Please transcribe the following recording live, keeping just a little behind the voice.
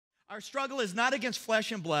Our struggle is not against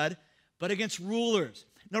flesh and blood, but against rulers.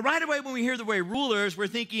 Now, right away when we hear the word rulers, we're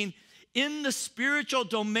thinking in the spiritual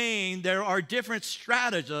domain, there are different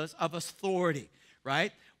strategies of authority,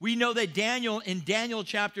 right? We know that in Daniel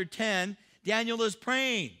chapter 10, Daniel is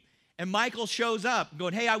praying, and Michael shows up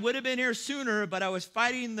going, hey, I would have been here sooner, but I was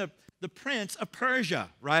fighting the prince of Persia,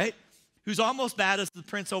 right? Who's almost bad as the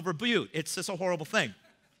prince over Butte. It's just a horrible thing.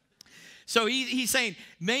 So he's saying,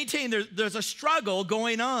 maintain, there's a struggle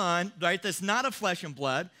going on, right, that's not of flesh and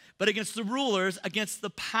blood, but against the rulers, against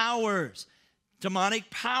the powers, demonic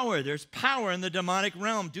power. There's power in the demonic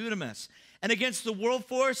realm, dunamis, and against the world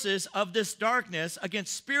forces of this darkness,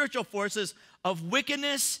 against spiritual forces of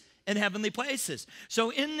wickedness in heavenly places.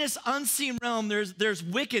 So in this unseen realm, there's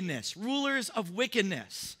wickedness, rulers of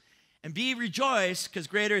wickedness. And be rejoiced, because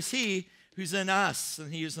greater is he who's in us than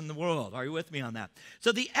he is in the world. Are you with me on that?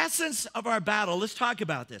 So the essence of our battle, let's talk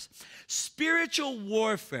about this. Spiritual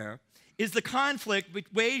warfare is the conflict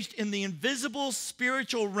waged in the invisible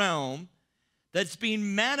spiritual realm that's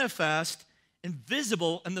being manifest and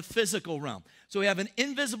visible in the physical realm. So we have an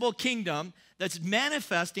invisible kingdom that's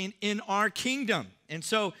manifesting in our kingdom. And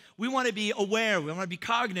so we want to be aware, we want to be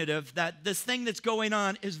cognitive that this thing that's going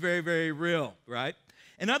on is very, very real, right?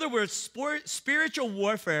 In other words, spiritual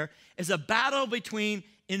warfare is a battle between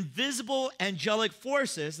invisible angelic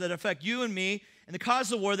forces that affect you and me, and the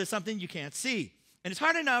cause of war that's something you can't see. And it's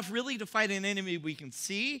hard enough really to fight an enemy we can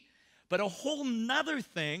see, but a whole nother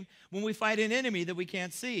thing when we fight an enemy that we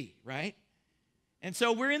can't see, right? And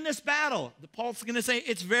so we're in this battle. Paul's going to say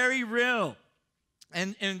it's very real.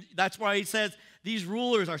 And that's why he says these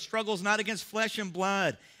rulers, our struggles not against flesh and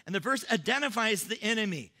blood. And the verse identifies the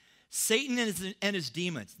enemy, Satan and his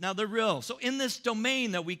demons. Now, they're real. So in this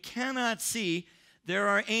domain that we cannot see, there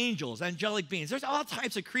are angels, angelic beings. There's all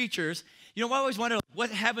types of creatures. You know, I always wonder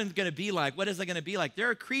what heaven's going to be like. What is it going to be like? There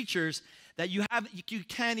are creatures that you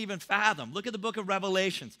can't even fathom. Look at the book of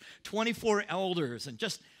Revelations, 24 elders and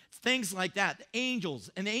just things like that. The angels.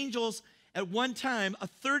 And angels, at one time, a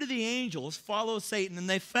third of the angels followed Satan and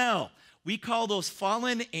they fell. We call those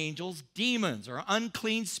fallen angels demons or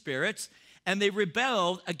unclean spirits, and they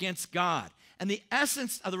rebelled against God. And the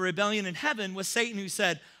essence of the rebellion in heaven was Satan, who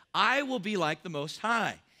said, I will be like the Most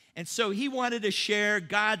High. And so he wanted to share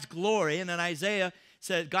God's glory. And then Isaiah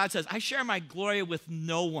said, God says, I share my glory with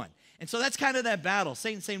no one. And so that's kind of that battle.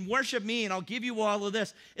 Satan saying, worship me and I'll give you all of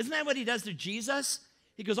this. Isn't that what he does to Jesus?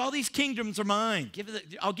 He goes, all these kingdoms are mine.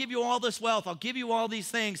 I'll give you all this wealth. I'll give you all these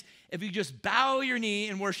things if you just bow your knee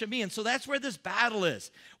and worship me. And so that's where this battle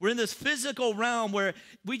is. We're in this physical realm where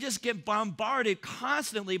we just get bombarded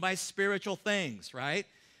constantly by spiritual things, right?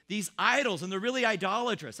 These idols, and they're really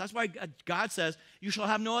idolatrous. That's why God says, you shall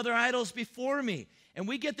have no other idols before me. And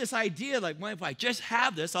we get this idea like, well, if I just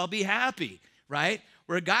have this, I'll be happy, right?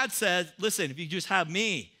 Where God says, listen, if you just have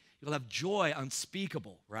me, you'll have joy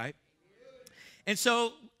unspeakable, right? And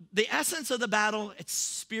so the essence of the battle, it's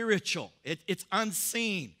spiritual. It's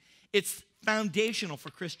unseen. It's foundational for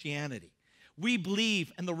Christianity. We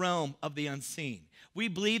believe in the realm of the unseen. We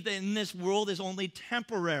believe that in this world is only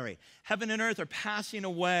temporary. Heaven and earth are passing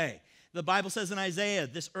away. The Bible says in Isaiah,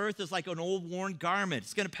 this earth is like an old worn garment.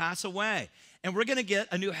 It's going to pass away. And we're going to get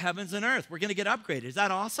a new heavens and earth. We're going to get upgraded. Is that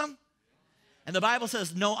awesome? And the Bible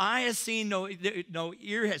says, no eye has seen, no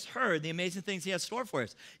ear has heard the amazing things he has stored for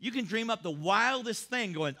us. You can dream up the wildest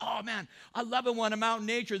thing going, oh man, I love it when I'm out in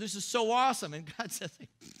nature. This is so awesome. And God says,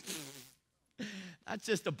 that's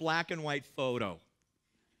just a black and white photo.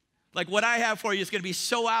 Like what I have for you is going to be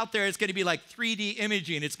so out there, it's going to be like 3D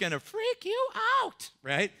imaging. It's going to freak you out,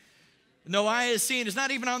 right? No eye has seen. It's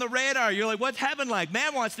not even on the radar. You're like, what's heaven like?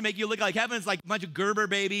 Man wants to make you look like heaven's like a bunch of Gerber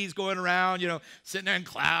babies going around, sitting there in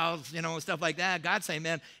clouds, and stuff like that. God's saying,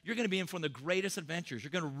 man, you're going to be in for the greatest adventures.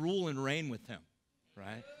 You're going to rule and reign with him,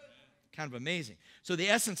 right? Kind of amazing. So the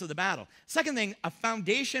essence of the battle. Second thing, a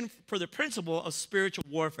foundation for the principle of spiritual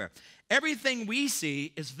warfare. Everything we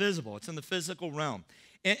see is visible. It's in the physical realm.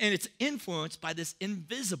 And it's influenced by this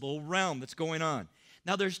invisible realm that's going on.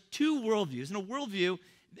 Now, there's two worldviews. And a worldview,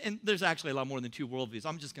 and there's actually a lot more than two worldviews.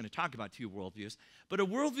 I'm just going to talk about two worldviews. But a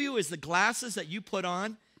worldview is the glasses that you put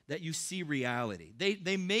on that you see reality.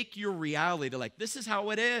 They make your reality like, this is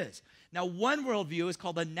how it is. Now, one worldview is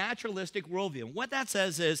called a naturalistic worldview. And what that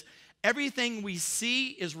says is everything we see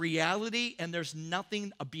is reality, and there's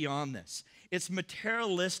nothing beyond this. It's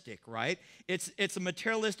materialistic, right? It's a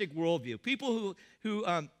materialistic worldview. People who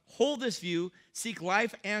hold this view seek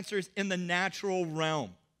life answers in the natural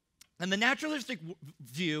realm. And the naturalistic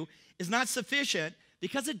view is not sufficient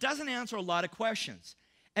because it doesn't answer a lot of questions.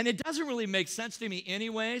 And it doesn't really make sense to me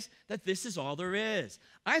anyways that this is all there is.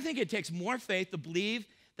 I think it takes more faith to believe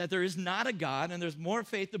that there is not a God, and there's more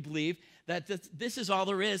faith to believe that this is all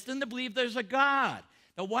there is than to believe there's a God.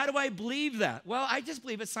 Now, why do I believe that? Well, I just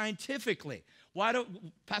believe it scientifically.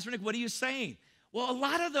 Pastor Nick, what are you saying? Well, a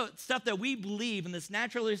lot of the stuff that we believe in this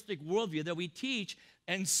naturalistic worldview that we teach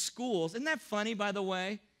in schools, isn't that funny, by the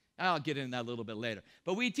way? I'll get into that a little bit later.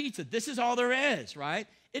 But we teach that this is all there is, right?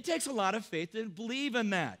 It takes a lot of faith to believe in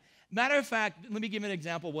that. Matter of fact, let me give you an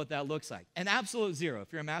example of what that looks like. An absolute zero,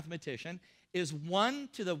 if you're a mathematician, is 1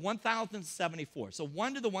 to the 1,074. So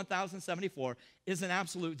 1 to the 1,074 is an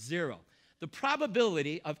absolute zero. The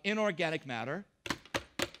probability of inorganic matter,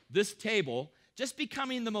 this table, just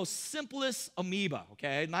becoming the most simplest amoeba,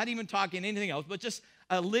 okay? Not even talking anything else, but just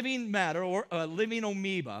a living matter or a living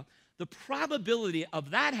amoeba, the probability of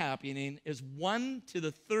that happening is 1 to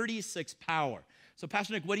the 36th power. So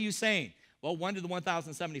Pastor Nick, what are you saying? Well, 1 to the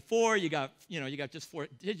 1,074, you got just 4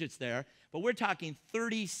 digits there, but we're talking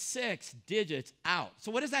 36 digits out.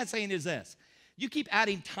 So what is that saying is this? You keep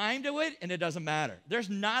adding time to it, and it doesn't matter. There's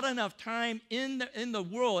not enough time in the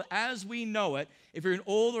world as we know it. If you're an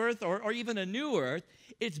old earth or even a new earth,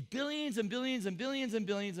 it's billions and billions and billions and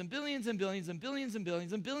billions and billions and billions and billions and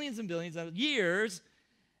billions and billions and billions of years,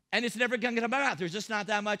 and it's never going to come out. There's just not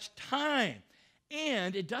that much time.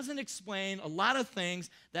 And it doesn't explain a lot of things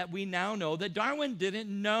that we now know that Darwin didn't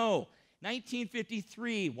know.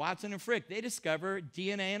 1953, Watson and Crick, they discovered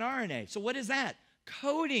DNA and RNA. So what is that?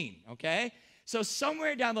 Coding, okay? So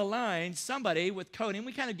somewhere down the line, somebody with coding,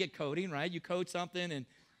 we kind of get coding, right? You code something and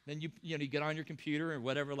then you get on your computer or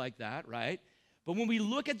whatever like that, right? But when we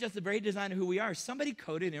look at just the very design of who we are, somebody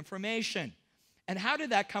coded information. And how did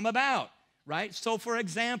that come about, right? So for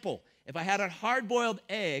example, if I had a hard-boiled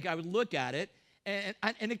egg, I would look at it,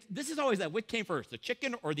 this is always that, what came first, the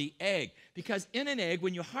chicken or the egg? Because in an egg,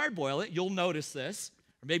 when you hard-boil it, you'll notice this,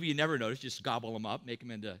 or maybe you never notice, just gobble them up, make them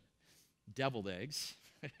into deviled eggs.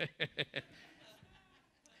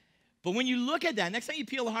 But when you look at that, next time you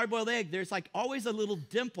peel a hard-boiled egg, there's like always a little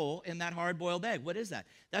dimple in that hard-boiled egg. What is that?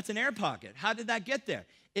 That's an air pocket. How did that get there?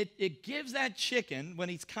 It gives that chicken, when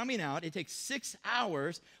he's coming out, it takes 6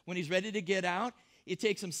 hours when he's ready to get out. It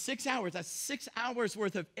takes him 6 hours. That's 6 hours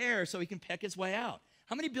worth of air so he can peck his way out.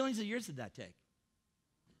 How many billions of years did that take?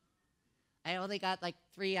 I only got like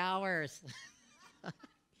 3 hours.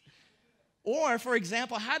 Or, for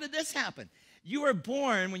example, how did this happen? You are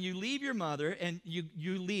born when you leave your mother and you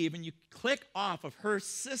leave and you click off of her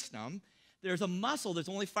system. There's a muscle that's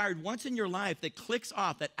only fired once in your life that clicks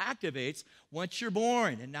off, that activates once you're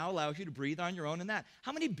born and now allows you to breathe on your own and that.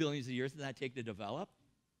 How many billions of years did that take to develop?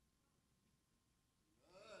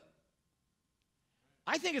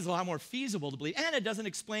 I think it's a lot more feasible to believe, and it doesn't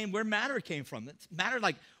explain where matter came from. It's matter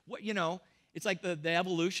like, what, it's like the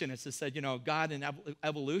evolutionists that said, God and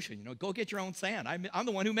evolution, go get your own sand. I'm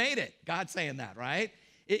the one who made it. God's saying that, right?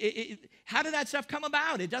 How did that stuff come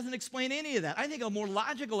about? It doesn't explain any of that. I think a more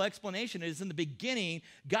logical explanation is in the beginning,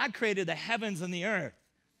 God created the heavens and the earth.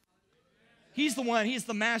 He's the one, he's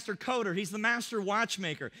the master coder, he's the master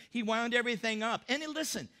watchmaker. He wound everything up. And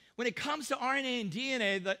listen, when it comes to RNA and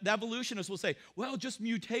DNA, the evolutionists will say, well, just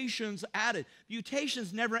mutations added.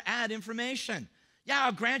 Mutations never add information. Yeah,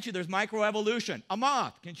 I'll grant you there's microevolution. A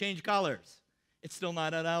moth can change colors. It's still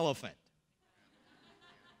not an elephant.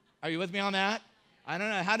 Are you with me on that? I don't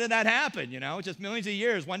know. How did that happen, Just millions of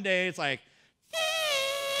years. One day it's like,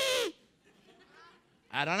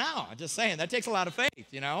 I don't know. I'm just saying. That takes a lot of faith,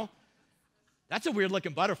 That's a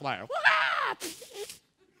weird-looking butterfly.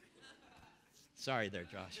 Sorry there,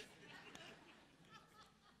 Josh.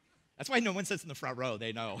 That's why no one sits in the front row.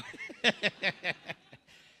 They know.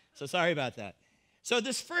 So sorry about that. So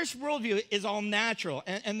this first worldview is all natural,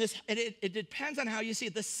 and it depends on how you see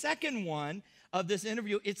it. The second one of this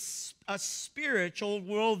interview, it's a spiritual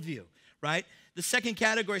worldview, right? The second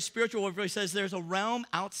category, spiritual worldview, says there's a realm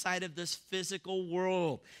outside of this physical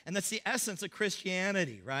world, and that's the essence of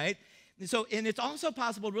Christianity, right? And it's also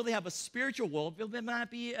possible to really have a spiritual worldview, but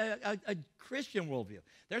not be a Christian worldview.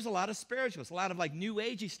 There's a lot of spiritualists, a lot of like new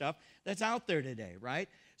agey stuff that's out there today, right?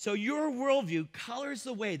 So your worldview colors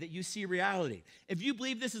the way that you see reality. If you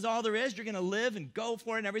believe this is all there is, you're going to live and go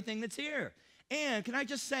for it and everything that's here. And can I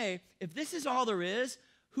just say, if this is all there is,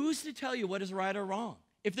 who's to tell you what is right or wrong?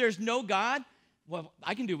 If there's no God, well,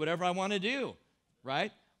 I can do whatever I want to do,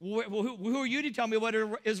 right? Well, who are you to tell me what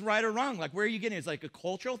is right or wrong? Like, where are you getting it? It's like a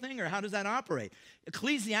cultural thing, or how does that operate?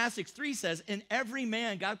 Ecclesiastes 3 says, in every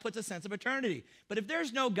man, God puts a sense of eternity. But if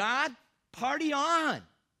there's no God, party on.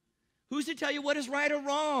 Who's to tell you what is right or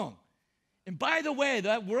wrong? And by the way,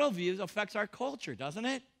 that worldview affects our culture, doesn't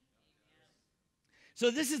it?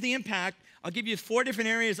 So this is the impact. I'll give you 4 different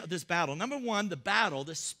areas of this battle. Number 1, the battle,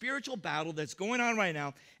 the spiritual battle that's going on right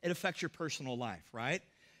now, it affects your personal life, right?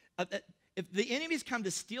 If the enemy's come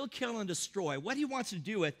to steal, kill, and destroy, what he wants to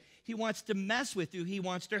do with, he wants to mess with you. He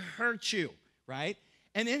wants to hurt you, right?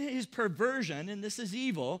 And in his perversion, and this is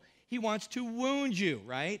evil, he wants to wound you,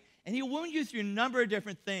 right? And he'll wound you through a number of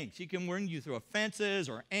different things. He can wound you through offenses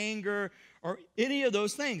or anger or any of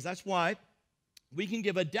those things. That's why we can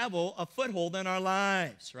give a devil a foothold in our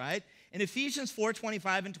lives, right? In Ephesians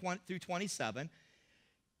 4:25 through 27,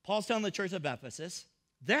 Paul's telling the church of Ephesus,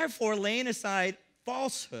 therefore, laying aside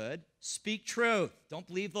falsehood, speak truth. Don't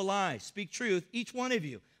believe the lie. Speak truth, each one of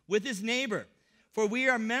you, with his neighbor. For we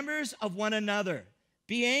are members of one another.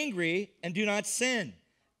 Be angry and do not sin.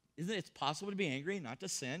 Isn't it possible to be angry, not to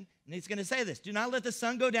sin? And he's going to say this, do not let the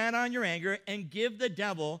sun go down on your anger and give the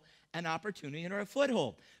devil an opportunity or a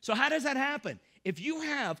foothold. So how does that happen? If you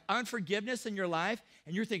have unforgiveness in your life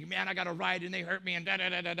and you're thinking, man, I got a right and they hurt me and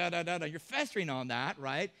da-da-da-da-da-da-da, you're festering on that,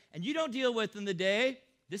 right? And you don't deal with in the day,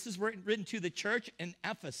 this is written to the church in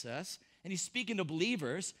Ephesus, and he's speaking to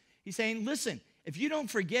believers. He's saying, listen, if you don't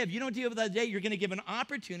forgive, you don't deal with that day, you're going to give an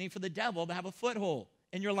opportunity for the devil to have a foothold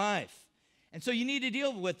in your life. And so you need to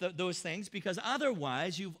deal with those things because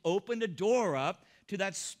otherwise you've opened a door up to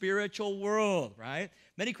that spiritual world, right?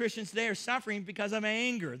 Many Christians today are suffering because of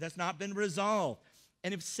anger that's not been resolved.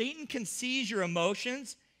 And if Satan can seize your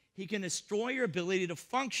emotions, he can destroy your ability to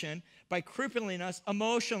function by crippling us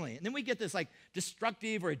emotionally. And then we get this like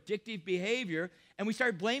destructive or addictive behavior and we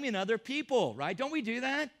start blaming other people, right? Don't we do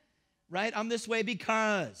that? Right? I'm this way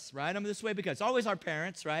because, right? I'm this way because. It's always our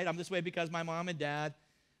parents, right? I'm this way because my mom and dad.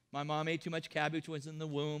 My mom ate too much cabbage, was in the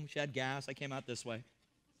womb. She had gas. I came out this way.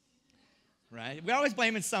 Right? We're always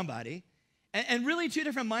blaming somebody. And really 2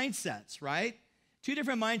 different mindsets, right? 2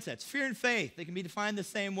 different mindsets. Fear and faith, they can be defined the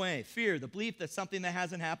same way. Fear, the belief that something that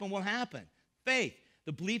hasn't happened will happen. Faith,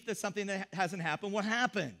 the belief that something that hasn't happened will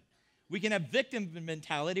happen. We can have victim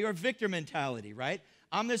mentality or victor mentality, right?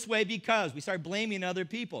 I'm this way because we start blaming other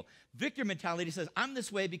people. Victor mentality says, I'm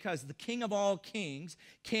this way because the King of all kings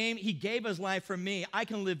came, he gave his life for me. I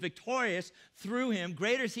can live victorious through him.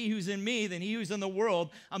 Greater is he who's in me than he who's in the world.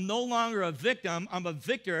 I'm no longer a victim. I'm a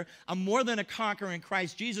victor. I'm more than a conqueror in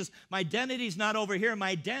Christ Jesus. My identity is not over here. My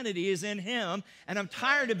identity is in him. And I'm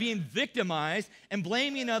tired of being victimized and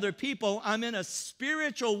blaming other people. I'm in a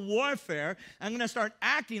spiritual warfare. I'm going to start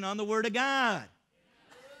acting on the word of God.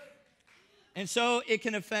 And so it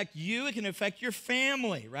can affect you, it can affect your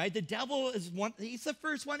family, right? The devil is he's the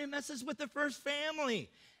first one who messes with the first family.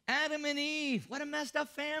 Adam and Eve, what a messed up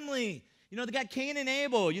family. You know, they got Cain and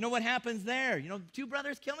Abel. You know what happens there? You know, 2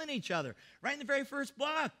 brothers killing each other. Right in the very first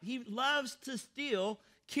book. He loves to steal,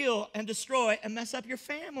 kill, and destroy and mess up your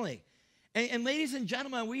family. And ladies and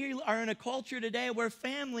gentlemen, we are in a culture today where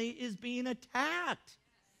family is being attacked,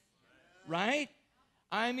 right?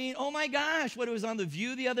 I mean, oh my gosh, what it was on The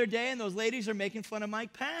View the other day, and those ladies are making fun of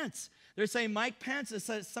Mike Pence. They're saying Mike Pence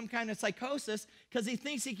is some kind of psychosis because he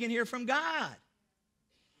thinks he can hear from God.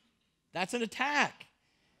 That's an attack.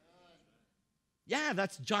 Yeah,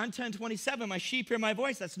 that's John 10:27. My sheep hear my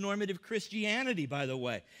voice. That's normative Christianity, by the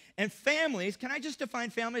way. And families, can I just define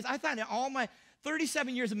families? I thought in all my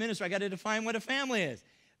 37 years of ministry, I got to define what a family is.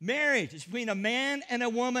 Marriage is between a man and a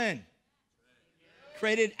woman.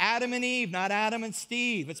 Created Adam and Eve, not Adam and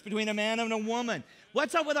Steve. It's between a man and a woman.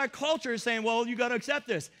 What's up with our culture saying, well, you got to accept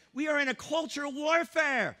this? We are in a cultural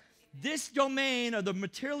warfare. This domain of the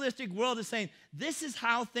materialistic world is saying, this is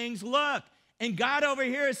how things look. And God over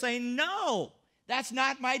here is saying, no, that's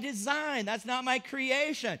not my design. That's not my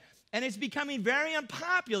creation. And it's becoming very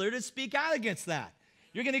unpopular to speak out against that.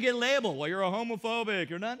 You're going to get labeled, well, you're a homophobic.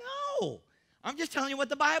 You're not. No, I'm just telling you what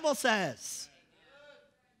the Bible says.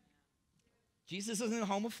 Jesus isn't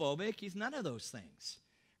homophobic. He's none of those things,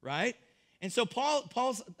 right? And so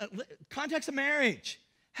Paul's context of marriage.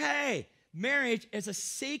 Hey, marriage is a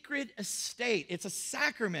sacred estate. It's a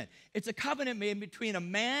sacrament. It's a covenant made between a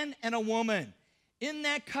man and a woman. In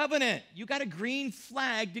that covenant, you got a green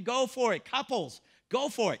flag to go for it. Couples, go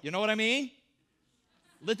for it. You know what I mean?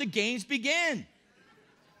 Let the games begin.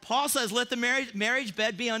 Paul says, let the marriage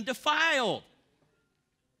bed be undefiled.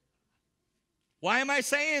 Why am I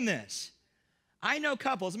saying this? I know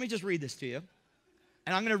couples, let me just read this to you.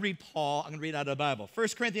 And I'm going to read Paul, I'm going to read out of the Bible. 1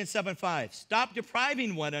 Corinthians 7:5. Stop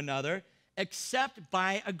depriving one another except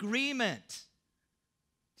by agreement.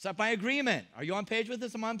 Except by agreement. Are you on page with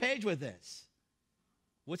this? I'm on page with this.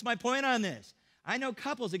 What's my point on this? I know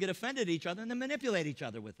couples that get offended at each other and then manipulate each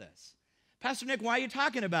other with this. Pastor Nick, why are you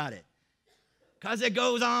talking about it? Because it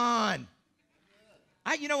goes on.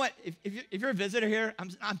 You know what? If you're a visitor here,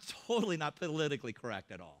 I'm totally not politically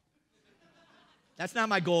correct at all. That's not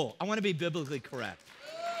my goal. I want to be biblically correct.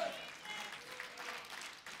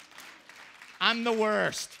 I'm the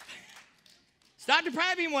worst. Stop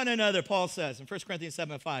depriving one another, Paul says in 1 Corinthians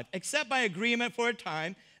 7:5, except by agreement for a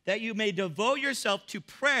time, that you may devote yourself to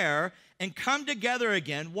prayer and come together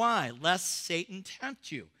again. Why? Lest Satan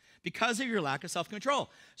tempt you because of your lack of self-control.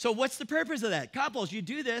 So what's the purpose of that? Couples, you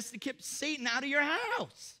do this to keep Satan out of your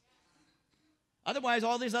house. Otherwise,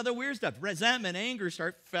 all these other weird stuff, resentment, anger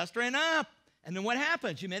start festering up. And then what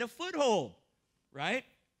happens? You made a foothold, right?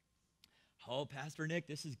 Oh, Pastor Nick,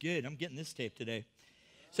 this is good. I'm getting this tape today.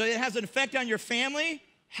 So it has an effect on your family,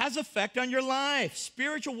 has an effect on your life.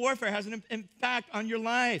 Spiritual warfare has an impact on your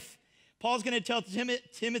life. Paul's going to tell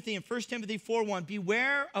Timothy in 1 Timothy 4:1,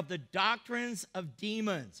 beware of the doctrines of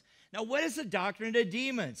demons. Now, what is the doctrine of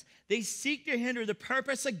demons? They seek to hinder the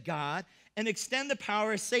purpose of God and extend the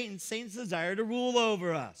power of Satan, Satan's desire to rule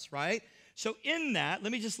over us, right? So in that,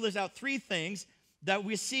 let me just list out 3 things that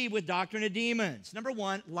we see with doctrine of demons. Number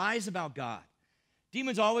 1, lies about God.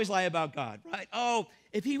 Demons always lie about God, right? Oh,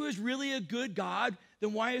 if he was really a good God,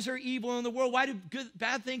 then why is there evil in the world? Why do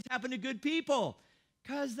bad things happen to good people?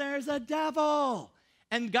 Because there's a devil.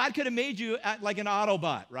 And God could have made you like an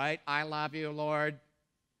Autobot, right? I love you, Lord.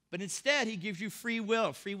 But instead, he gives you free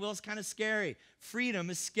will. Free will is kind of scary. Freedom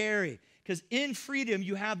is scary because in freedom,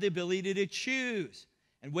 you have the ability to choose.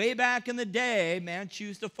 And way back in the day, man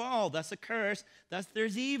chose to fall. That's a curse. Thus,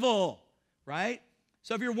 there's evil, right?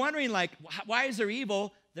 So if you're wondering, like, why is there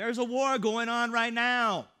evil? There's a war going on right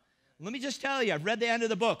now. Let me just tell you, I've read the end of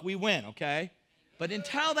the book. We win, okay? But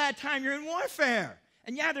until that time, you're in warfare.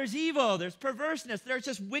 And yeah, there's evil. There's perverseness. There's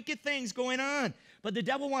just wicked things going on. But the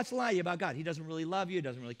devil wants to lie to you about God. He doesn't really love you.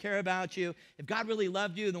 Doesn't really care about you. If God really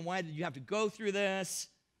loved you, then why did you have to go through this?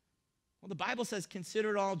 Well, the Bible says,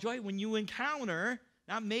 consider it all joy when you encounter,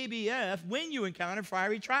 not maybe if, when you encounter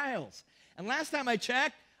fiery trials. And last time I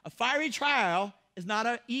checked, a fiery trial is not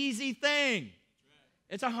an easy thing.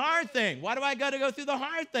 It's a hard thing. Why do I got to go through the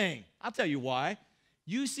hard thing? I'll tell you why.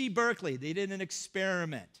 UC Berkeley, they did an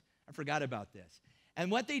experiment. I forgot about this.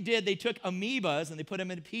 And what they did, they took amoebas and they put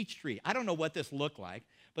them in a peach tree. I don't know what this looked like,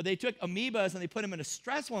 but they took amoebas and they put them in a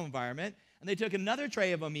stressful environment, and they took another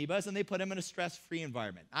tray of amoebas and they put them in a stress-free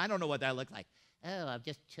environment. I don't know what that looked like. Oh, I'm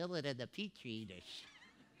just chilling in the petri dish.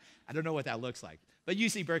 I don't know what that looks like. But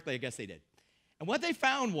UC Berkeley, I guess they did. And what they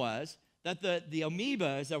found was that the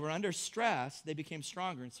amoebas that were under stress, they became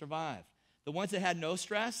stronger and survived. The ones that had no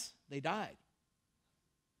stress, they died.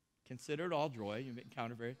 Consider it all joy. You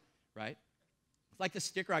encounter very, right? It's like the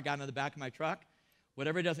sticker I got on the back of my truck.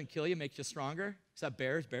 Whatever doesn't kill you makes you stronger. Except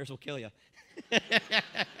bears. Bears will kill you.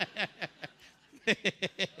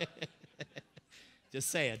 Just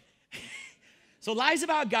saying. So lies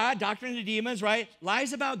about God, doctrine of demons, right?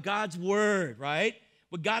 Lies about God's word, right?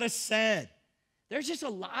 What God has said. There's just a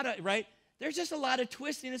lot of, right? There's just a lot of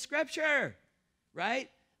twisting in Scripture, right?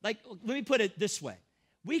 Like, let me put it this way.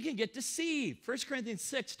 We can get deceived. 1 Corinthians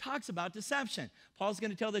 6 talks about deception. Paul's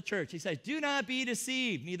going to tell the church, he says, do not be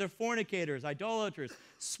deceived. Neither fornicators, idolaters,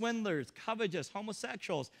 swindlers, covetous,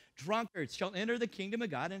 homosexuals, drunkards shall enter the kingdom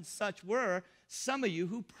of God, and such were some of you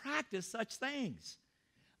who practice such things.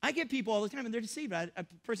 I get people all the time, and they're deceived. A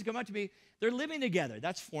person come up to me, they're living together.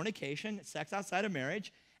 That's fornication, sex outside of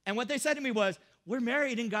marriage. And what they said to me was, we're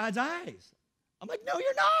married in God's eyes. I'm like, no,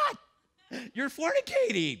 you're not. You're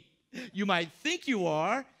fornicating. You might think you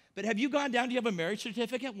are, but have you gone down? Do you have a marriage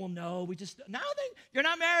certificate? Well, no, you're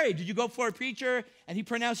not married. Did you go before a preacher and he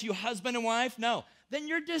pronounced you husband and wife? No. Then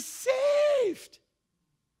you're deceived.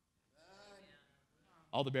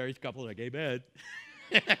 All the married couples are like, amen.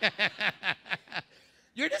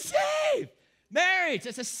 You're deceived. Marriage,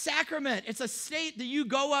 it's a sacrament. It's a state that you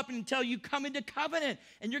go up until you come into covenant.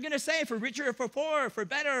 And you're going to say, for richer or for poorer, for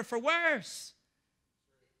better or for worse.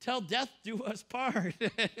 Till death do us part.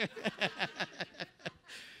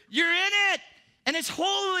 You're in it. And it's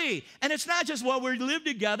holy. And it's not just, well, we live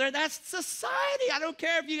together. That's society. I don't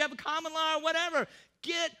care if you have a common law or whatever.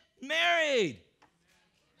 Get married.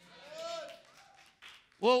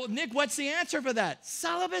 Well, Nick, what's the answer for that?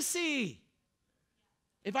 Celibacy.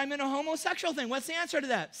 If I'm in a homosexual thing, what's the answer to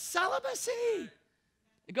that? Celibacy.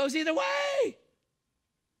 It goes either way.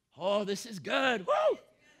 Oh, this is good. Woo!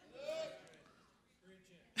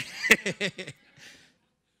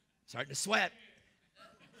 Starting to sweat.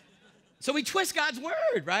 So we twist God's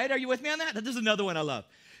word, right? Are you with me on that? This is another one I love.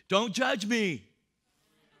 Don't judge me.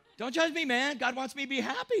 Don't judge me, man. God wants me to be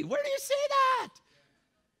happy. Where do you see that?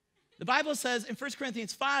 The Bible says in 1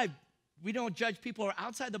 Corinthians 5, we don't judge people who are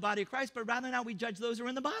outside the body of Christ, but rather now we judge those who are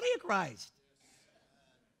in the body of Christ.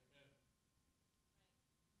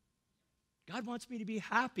 God wants me to be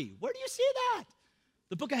happy. Where do you see that?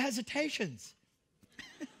 The book of Hesitations.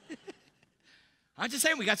 I'm just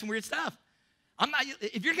saying, we got some weird stuff.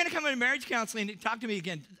 If you're going to come into marriage counseling and talk to me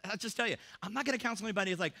again, I'll just tell you, I'm not going to counsel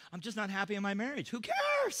anybody who's like, I'm just not happy in my marriage. Who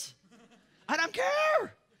cares? I don't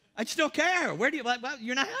care. I just don't care. Well,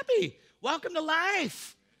 you're not happy. Welcome to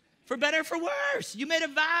life. For better or for worse. You made a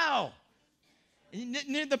vow. And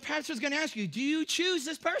the pastor's going to ask you, do you choose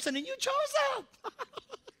this person? And you chose them.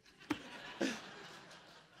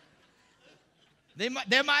 They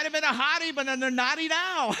might have been a hottie, but they're naughty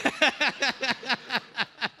now.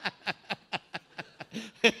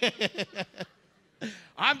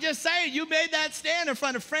 I'm just saying, you made that stand in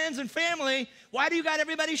front of friends and family. Why do you got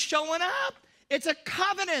everybody showing up? It's a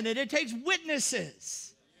covenant, and it takes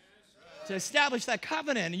witnesses to establish that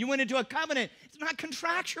covenant. And you went into a covenant. It's not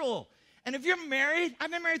contractual. And if you're married,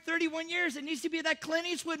 I've been married 31 years. It needs to be that Clint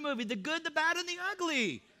Eastwood movie, The Good, the Bad, and the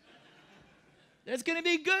Ugly. It's going to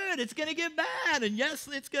be good. It's going to get bad. And yes,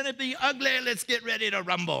 it's going to be ugly. Let's get ready to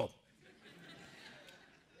rumble.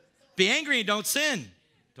 Be angry and don't sin.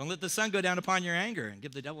 Don't let the sun go down upon your anger and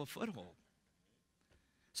give the devil a foothold.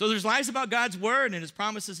 So there's lies about God's word and his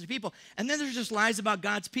promises to people. And then there's just lies about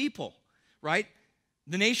God's people, right?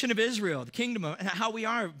 The nation of Israel, the kingdom, and how we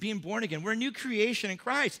are being born again. We're a new creation in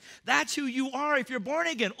Christ. That's who you are if you're born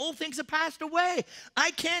again. Old things have passed away. I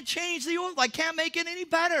can't change the old. I can't make it any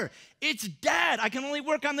better. It's dead. I can only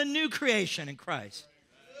work on the new creation in Christ.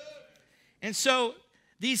 And so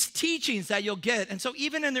these teachings that you'll get, and so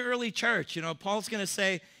even in the early church, Paul's going to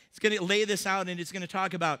say, he's going to lay this out, and he's going to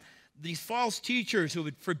talk about these false teachers who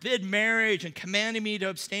would forbid marriage and commanded me to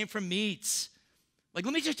abstain from meats. Like,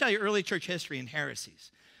 let me just tell you early church history and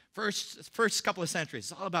heresies. First couple of centuries,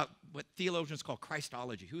 it's all about what theologians call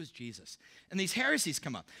Christology. Who is Jesus? And these heresies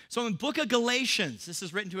come up. So in the book of Galatians, this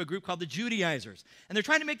is written to a group called the Judaizers. And they're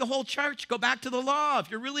trying to make the whole church go back to the law. If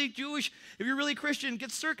you're really Jewish, if you're really Christian,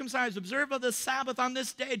 get circumcised, observe the Sabbath on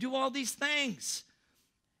this day, do all these things.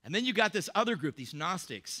 And then you got this other group, these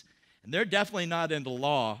Gnostics. And they're definitely not into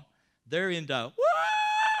law. They're into,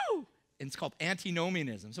 woo! And it's called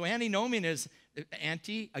antinomianism. So antinomianism is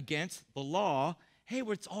anti, against the law. Hey,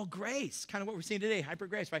 it's all grace. Kind of what we're seeing today, hyper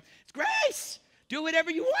grace, right? It's grace. Do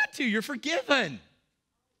whatever you want to. You're forgiven.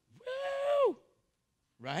 Woo!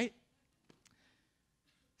 Right?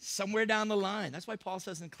 Somewhere down the line. That's why Paul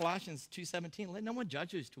says in Colossians 2:17, let no one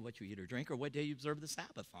judge you as to what you eat or drink or what day you observe the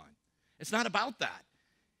Sabbath on. It's not about that.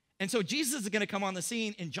 And so Jesus is going to come on the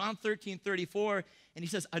scene in John 13:34, and he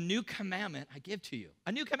says, a new commandment I give to you.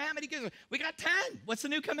 A new commandment he gives. We got 10. What's the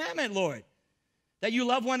new commandment, Lord? That you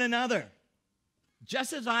love one another.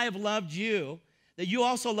 Just as I have loved you, that you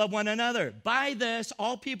also love one another. By this,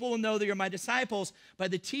 all people will know that you're my disciples by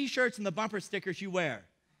the T-shirts and the bumper stickers you wear.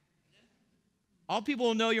 All people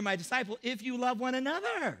will know you're my disciple if you love one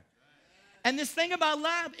another. And this thing about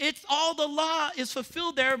love, it's all the law is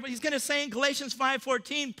fulfilled there. But he's going to say in Galatians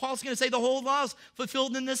 5:14, Paul's going to say the whole law is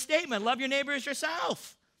fulfilled in this statement. Love your neighbor as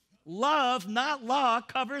yourself. Love, not law,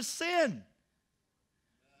 covers sin.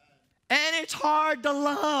 And it's hard to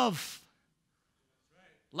love.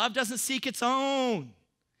 Love doesn't seek its own.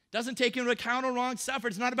 Doesn't take into account a wrong suffered.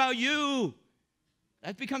 It's not about you.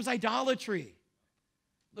 That becomes idolatry.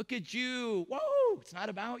 Look at you. Whoa, it's not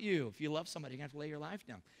about you. If you love somebody, you have to lay your life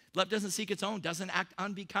down. Love doesn't seek its own, doesn't act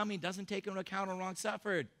unbecoming, doesn't take into account a wrong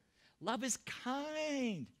suffered. Love is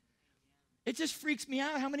kind. It just freaks me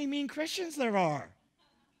out how many mean Christians there are.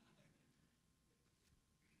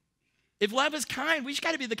 If love is kind, we just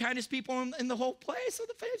got to be the kindest people in the whole place, on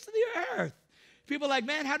the face of the earth. People are like,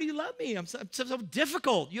 man, how do you love me? I'm so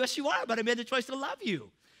difficult. Yes, you are, but I made a choice to love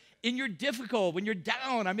you. In your difficult, when you're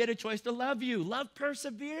down, I made a choice to love you. Love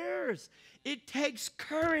perseveres. It takes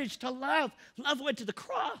courage to love. Love went to the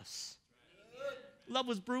cross. Love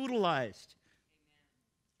was brutalized.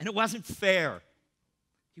 And it wasn't fair.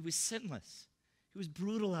 He was sinless. He was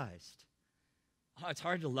brutalized. Oh, it's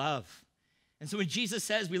hard to love. And so when Jesus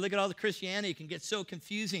says, we look at all the Christianity, it can get so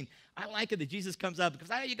confusing. I like it that Jesus comes up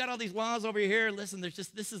because you got all these laws over here. Listen,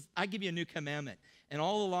 I give you a new commandment. And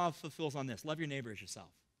all the law fulfills on this. Love your neighbor as yourself.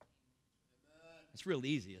 It's real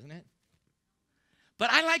easy, isn't it? But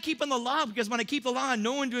I like keeping the law because when I keep the law and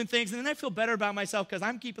no one doing things, and then I feel better about myself because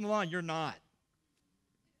I'm keeping the law and you're not.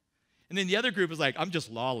 And then the other group is like, I'm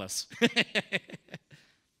just lawless.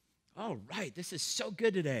 All right, this is so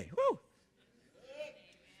good today. Woo.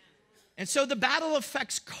 And so the battle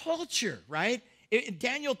affects culture, right? In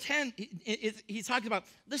Daniel 10, he's talking about,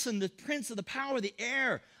 listen, the prince of the power of the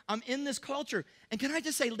air. I'm in this culture. And can I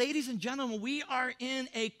just say, ladies and gentlemen, we are in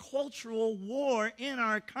a cultural war in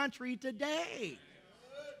our country today.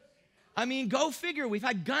 I mean, go figure. We've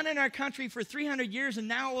had gun in our country for 300 years, and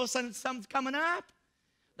now all of a sudden something's coming up.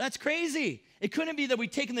 That's crazy. It couldn't be that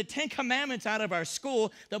we've taken the 10 Commandments out of our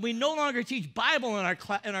school, that we no longer teach Bible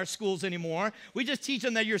in our schools anymore. We just teach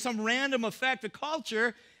them that you're some random effect of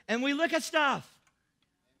culture, and we look at stuff.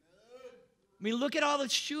 We look at all the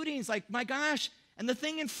shootings, like, my gosh. And the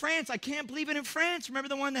thing in France, I can't believe it in France. Remember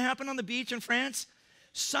the one that happened on the beach in France?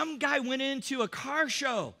 Some guy went into a car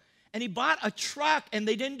show, and he bought a truck, and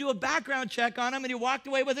they didn't do a background check on him, and he walked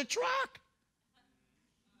away with a truck.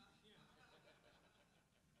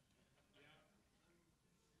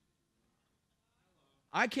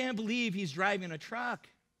 I can't believe he's driving a truck.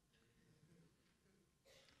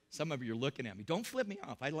 Some of you are looking at me. Don't flip me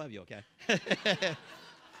off. I love you, okay?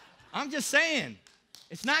 I'm just saying.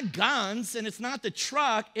 It's not guns, and it's not the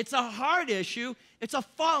truck. It's a heart issue. It's a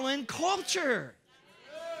fallen culture.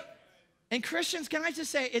 And Christians, can I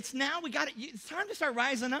just say, it's time to start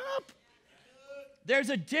rising up. There's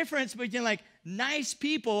a difference between like nice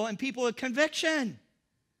people and people with conviction.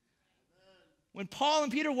 When Paul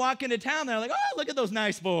and Peter walk into town, they're like, oh, look at those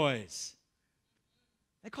nice boys.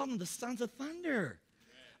 They call them the sons of thunder.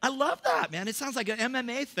 I love that, man. It sounds like an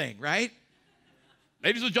MMA thing, right?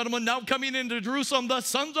 Ladies and gentlemen, now coming into Jerusalem, the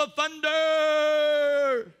sons of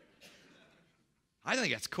thunder. I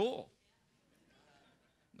think that's cool.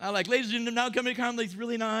 Now, like, ladies and gentlemen, now coming to come, these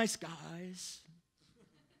really nice guys.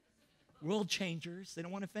 World changers. They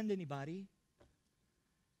don't want to offend anybody.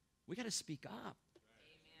 We got to speak up.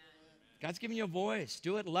 God's giving you a voice.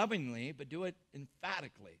 Do it lovingly, but do it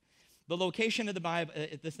emphatically. The location of the Bible,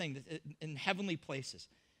 in heavenly places.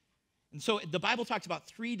 And so the Bible talks about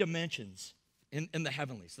 3 dimensions in the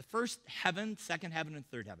heavenlies. The first heaven, second heaven, and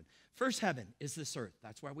third heaven. First heaven is this earth.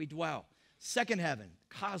 That's where we dwell. Second heaven,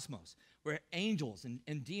 cosmos, where angels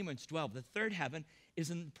and demons dwell. The third heaven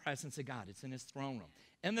is in the presence of God. It's in his throne room.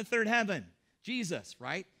 And the third heaven, Jesus,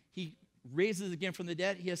 right? He raises again from the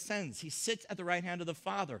dead. He ascends. He sits at the right hand of the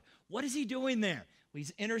Father. What is he doing there? Well,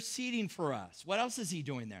 he's interceding for us. What else is he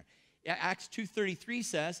doing there? Acts 2:33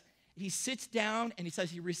 says, he sits down and he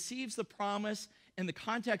says he receives the promise in the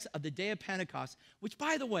context of the day of Pentecost, which,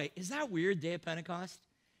 by the way, is that weird, day of Pentecost?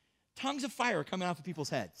 Tongues of fire coming off of people's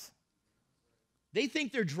heads. They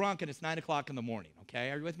think they're drunk and it's 9 o'clock in the morning,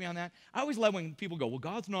 okay? Are you with me on that? I always love when people go, well,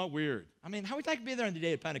 God's not weird. I mean, how would you like to be there on the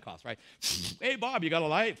day of Pentecost, right? Hey, Bob, you got a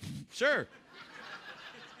light? Sure.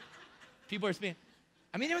 People are speaking.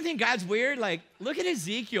 I mean, you don't think God's weird? Like, look at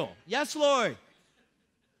Ezekiel. Yes, Lord.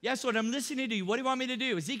 Yes, Lord, I'm listening to you. What do you want me to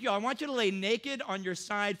do? Ezekiel, I want you to lay naked on your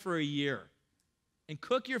side for a year and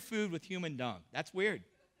cook your food with human dung. That's weird.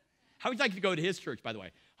 How would you like to go to his church, by the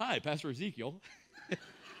way? Hi, Pastor Ezekiel.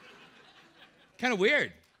 Kind of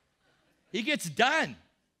weird. He gets done.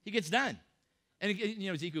 He gets done. And, you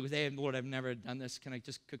know, Ezekiel goes, hey, Lord, I've never done this. Can I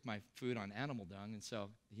just cook my food on animal dung? And so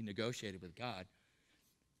he negotiated with God.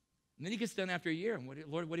 And then he gets done after a year. And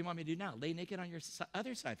Lord, what do you want me to do now? Lay naked on your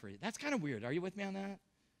other side for you. That's kind of weird. Are you with me on that?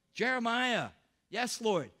 Jeremiah. Yes,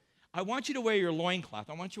 Lord. I want you to wear your loincloth.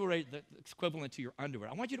 I want you to wear the equivalent to your underwear.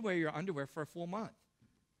 I want you to wear your underwear for a full month.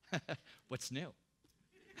 What's new?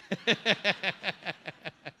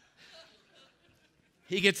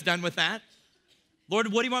 He gets done with that.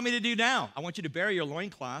 Lord, what do you want me to do now? I want you to bury your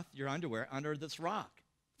loincloth, your underwear, under this rock.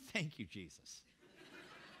 Thank you, Jesus.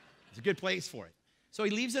 It's a good place for it. So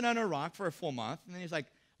he leaves it under a rock for a full month, and then he's like,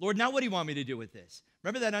 Lord, now what do you want me to do with this?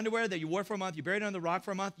 Remember that underwear that you wore for a month? You buried it under the rock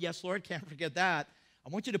for a month? Yes, Lord, can't forget that. I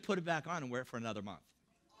want you to put it back on and wear it for another month.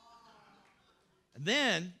 And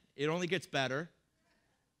then it only gets better.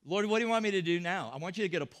 Lord, what do you want me to do now? I want you to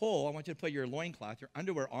get a pole. I want you to put your loincloth, your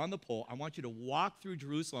underwear on the pole. I want you to walk through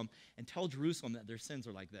Jerusalem and tell Jerusalem that their sins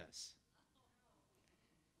are like this.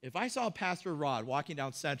 If I saw Pastor Rod walking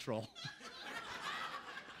down Central,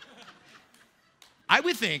 I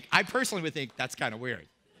personally would think that's kind of weird.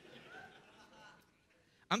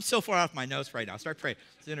 I'm so far off my notes right now. Start praying.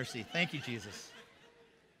 Let's intercede. Thank you, Jesus.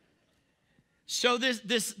 So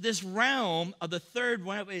this realm of the third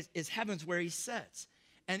one is heavens where he sits.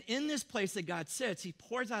 And in this place that God sits, he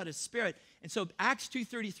pours out his Spirit. And so Acts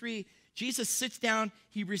 2:33, Jesus sits down.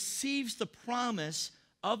 He receives the promise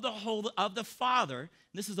of the Father. And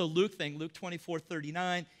this is a Luke thing, Luke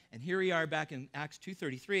 24:39. And here we are back in Acts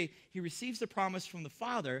 2:33. He receives the promise from the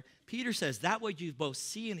Father. Peter says, that what you both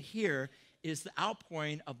see and hear is the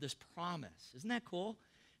outpouring of this promise. Isn't that cool?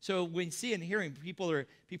 So when you see and hearing, people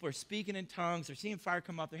are speaking in tongues, they're seeing fire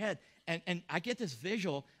come off their head. And I get this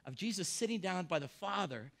visual of Jesus sitting down by the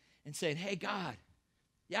Father and saying, hey, God,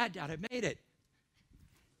 yeah, Dad, I made it.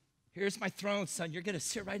 Here's my throne, son. You're going to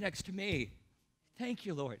sit right next to me. Thank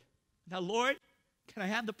you, Lord. Now, Lord, can I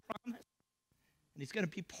have the promise? and he's going to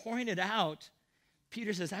be pouring it out.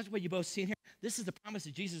 Peter says, that's what you both see in here. This is the promise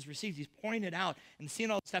that Jesus receives. He's pouring it out and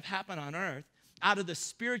seeing all this stuff happen on earth. Out of the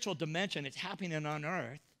spiritual dimension, it's happening on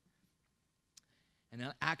earth. And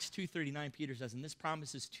in Acts 2:39, Peter says, and this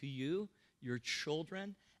promise is to you, your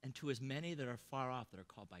children, and to as many that are far off that are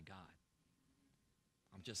called by God.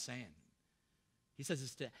 I'm just saying. He says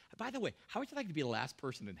this to, by the way, how would you like to be the last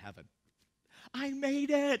person in heaven? I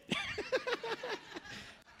made it.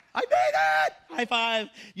 I made it. High five.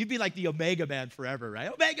 You'd be like the Omega Man forever,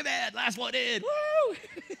 right? Omega Man, last one in. Woo!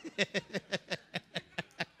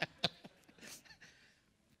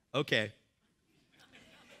 Okay.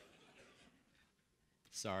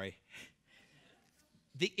 Sorry.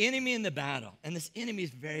 The enemy in the battle, and this enemy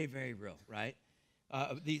is very, very real, right?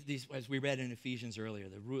 These, as we read in Ephesians earlier,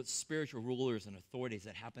 the spiritual rulers and authorities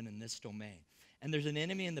that happen in this domain. And there's an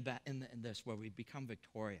enemy in this where we become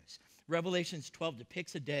victorious. Revelations 12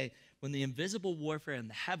 depicts a day when the invisible warfare in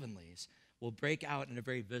the heavenlies will break out in a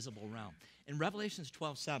very visible realm. In Revelations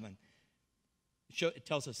 12:7, it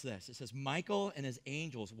tells us this. It says, Michael and his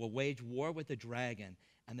angels will wage war with the dragon,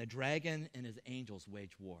 and the dragon and his angels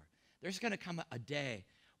wage war. There's going to come a day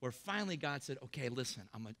where finally God said, okay, listen,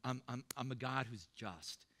 I'm a God who's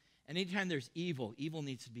just. And anytime there's evil, evil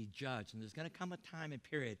needs to be judged. And there's going to come a time and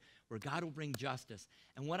period where God will bring justice.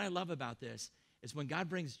 And what I love about this is when God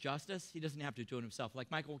brings justice, he doesn't have to do it himself. Like,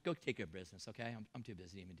 Michael, go take care of business, okay? I'm too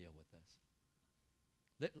busy to even deal with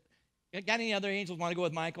this. Got any other angels want to go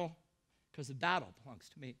with Michael? Because the battle belongs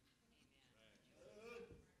to me.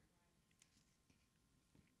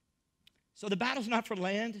 So the battle's not for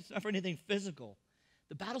land. It's not for anything physical.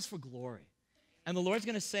 The battle's for glory. And the Lord's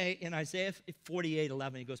going to say in Isaiah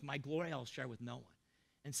 48:11, he goes, my glory I'll share with no one.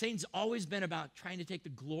 And Satan's always been about trying to take the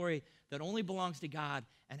glory that only belongs to God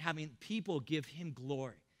and having people give him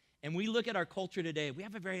glory. And we look at our culture today, we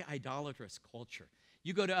have a very idolatrous culture.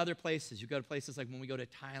 You go to other places. You go to places like when we go to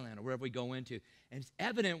Thailand or wherever we go into, and it's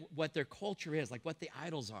evident what their culture is, like what the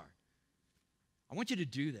idols are. I want you to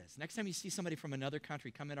do this. Next time you see somebody from another country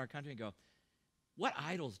come in our country and go, what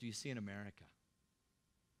idols do you see in America?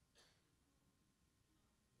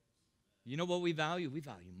 You know what we value? We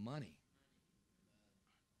value money.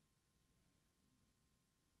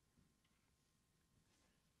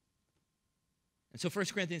 And so 1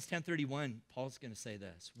 Corinthians 10:31, Paul's going to say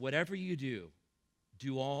this. Whatever you do,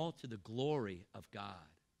 do all to the glory of God.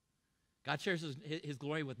 God shares his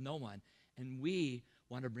glory with no one, and we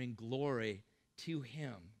want to bring glory to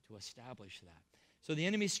him to establish that. So the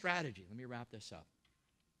enemy's strategy, let me wrap this up.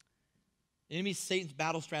 The enemy, Satan's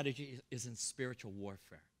battle strategy is in spiritual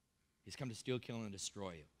warfare. He's come to steal, kill, and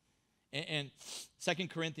destroy you. And 2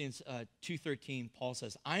 Corinthians 2:13, Paul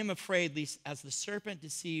says, I am afraid, lest as the serpent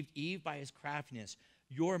deceived Eve by his craftiness,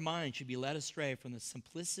 your mind should be led astray from the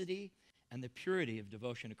simplicity and the purity of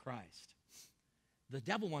devotion to Christ. The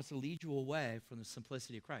devil wants to lead you away from the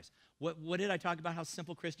simplicity of Christ. What did I talk about how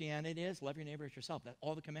simple Christianity is? Love your neighbor as yourself.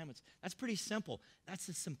 All the commandments. That's pretty simple. That's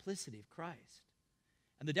the simplicity of Christ.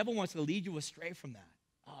 And the devil wants to lead you astray from that.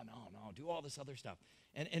 Oh, no, do all this other stuff.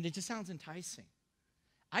 And it just sounds enticing.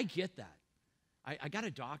 I get that. I got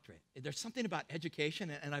a doctorate. There's something about education,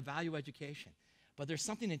 and I value education. But there's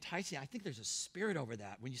something enticing. I think there's a spirit over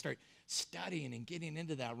that when you start studying and getting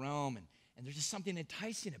into that realm. And there's just something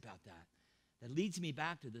enticing about that leads me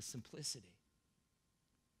back to the simplicity.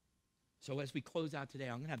 So as we close out today,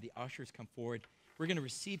 I'm going to have the ushers come forward. We're going to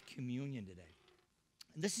receive communion today.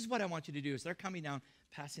 And this is what I want you to do is they're coming down,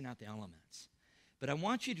 passing out the elements. But I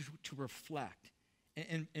want you to reflect.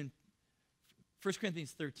 In 1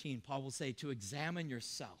 Corinthians 13, Paul will say to examine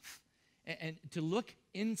yourself and to look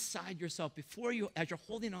inside yourself before you, as you're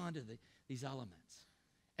holding on to these elements.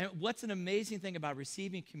 And what's an amazing thing about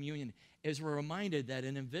receiving communion is we're reminded that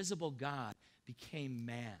an invisible God became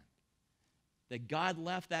man. That God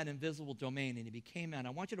left that invisible domain and he became man.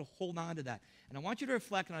 I want you to hold on to that. And I want you to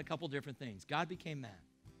reflect on a couple different things. God became man.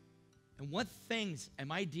 And what things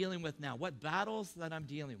am I dealing with now? What battles that I'm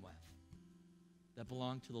dealing with that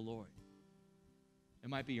belong to the Lord? It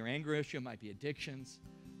might be your anger issue. It might be addictions.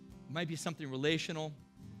 It might be something relational.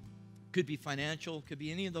 Could be financial. Could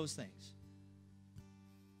be any of those things.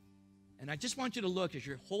 And I just want you to look as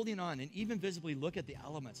you're holding on and even visibly look at the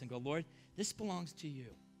elements and go, Lord, this belongs to you.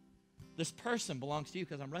 This person belongs to you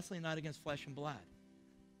because I'm wrestling not against flesh and blood.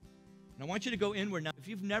 And I want you to go inward. Now, if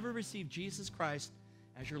you've never received Jesus Christ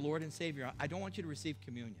as your Lord and Savior, I don't want you to receive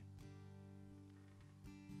communion.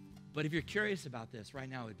 But if you're curious about this, right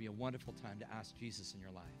now it would be a wonderful time to ask Jesus in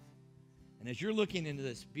your life. And as you're looking into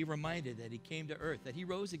this, be reminded that he came to earth, that he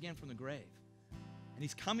rose again from the grave. And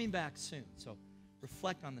he's coming back soon. So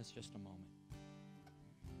reflect on this just a moment.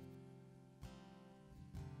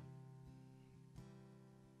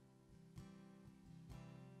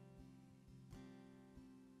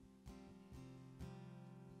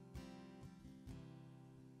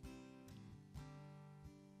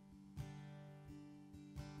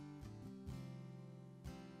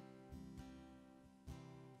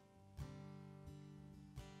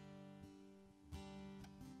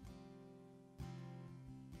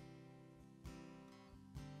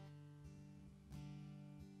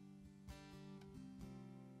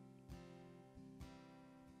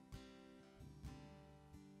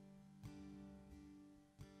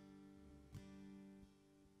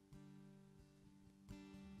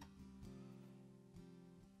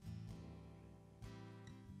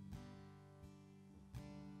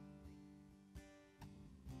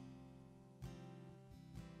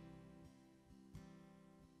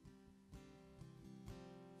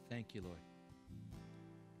 Thank you, Lord.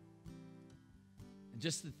 And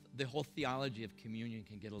just the whole theology of communion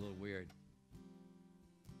can get a little weird.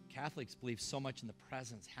 Catholics believe so much in the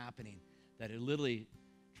presence happening that it literally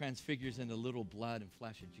transfigures into literal blood and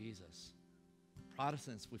flesh of Jesus.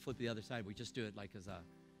 Protestants, we flip the other side. We just do it like as a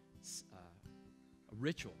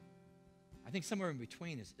ritual. I think somewhere in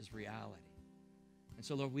between is reality. And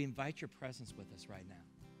so, Lord, we invite your presence with us right now.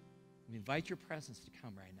 We invite your presence to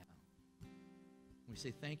come right now. We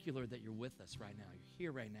say, thank you, Lord, that you're with us right now. You're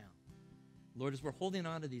here right now. Lord, as we're holding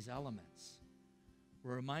on to these elements,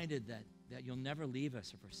 we're reminded that you'll never leave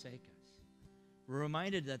us or forsake us. We're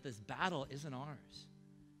reminded that this battle isn't ours.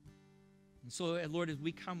 And so, Lord, as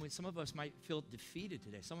we come, some of us might feel defeated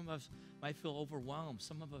today. Some of us might feel overwhelmed.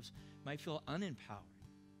 Some of us might feel unempowered.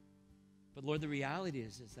 But, Lord, the reality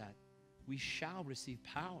is that we shall receive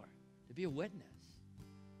power to be a witness.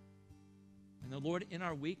 And the Lord, in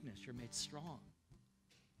our weakness, you're made strong.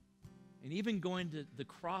 And even going to the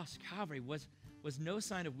cross, Calvary, was no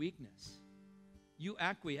sign of weakness. You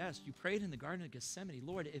acquiesced. You prayed in the Garden of Gethsemane,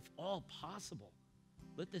 Lord, if all possible,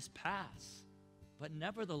 let this pass. But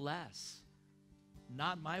nevertheless,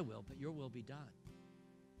 not my will, but your will be done.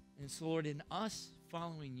 And so, Lord, in us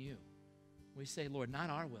following you, we say, Lord,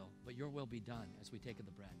 not our will, but your will be done as we take of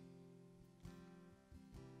the bread.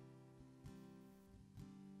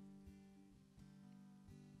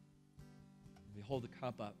 We hold the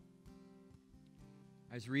cup up.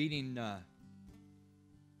 I was reading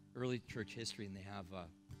early church history, and they have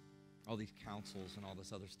all these councils and all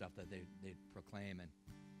this other stuff that they proclaim. And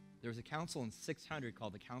there was a council in 600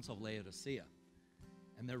 called the Council of Laodicea.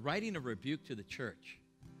 And they're writing a rebuke to the church.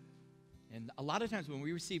 And a lot of times when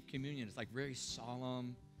we receive communion, it's like very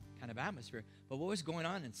solemn kind of atmosphere. But what was going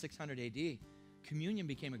on in 600 AD, communion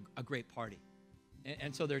became a great party.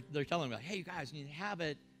 And so they're telling them, like, hey, you guys, you need to have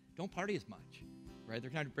it. Don't party as much, right? They're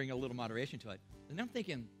trying to bring a little moderation to it. And I'm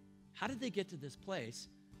thinking, how did they get to this place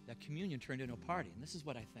that communion turned into a party? And this is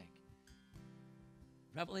what I think.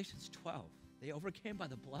 Revelations 12, they overcame by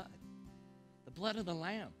the blood of the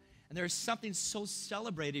Lamb. And there's something so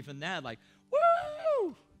celebrative in that, like,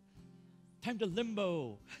 woo! Time to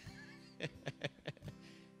limbo.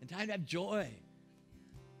 And time to have joy.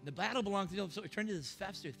 And the battle belongs to you. So we turn to this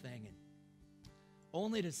festive thing, and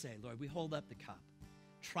only to say, Lord, we hold up the cup,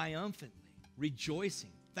 triumphantly,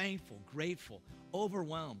 rejoicing, thankful, grateful,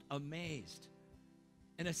 overwhelmed, amazed,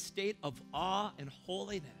 in a state of awe and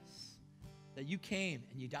holiness that you came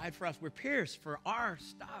and you died for us. We're pierced for our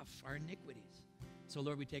stuff, our iniquities. So,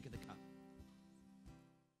 Lord, we take of the cup.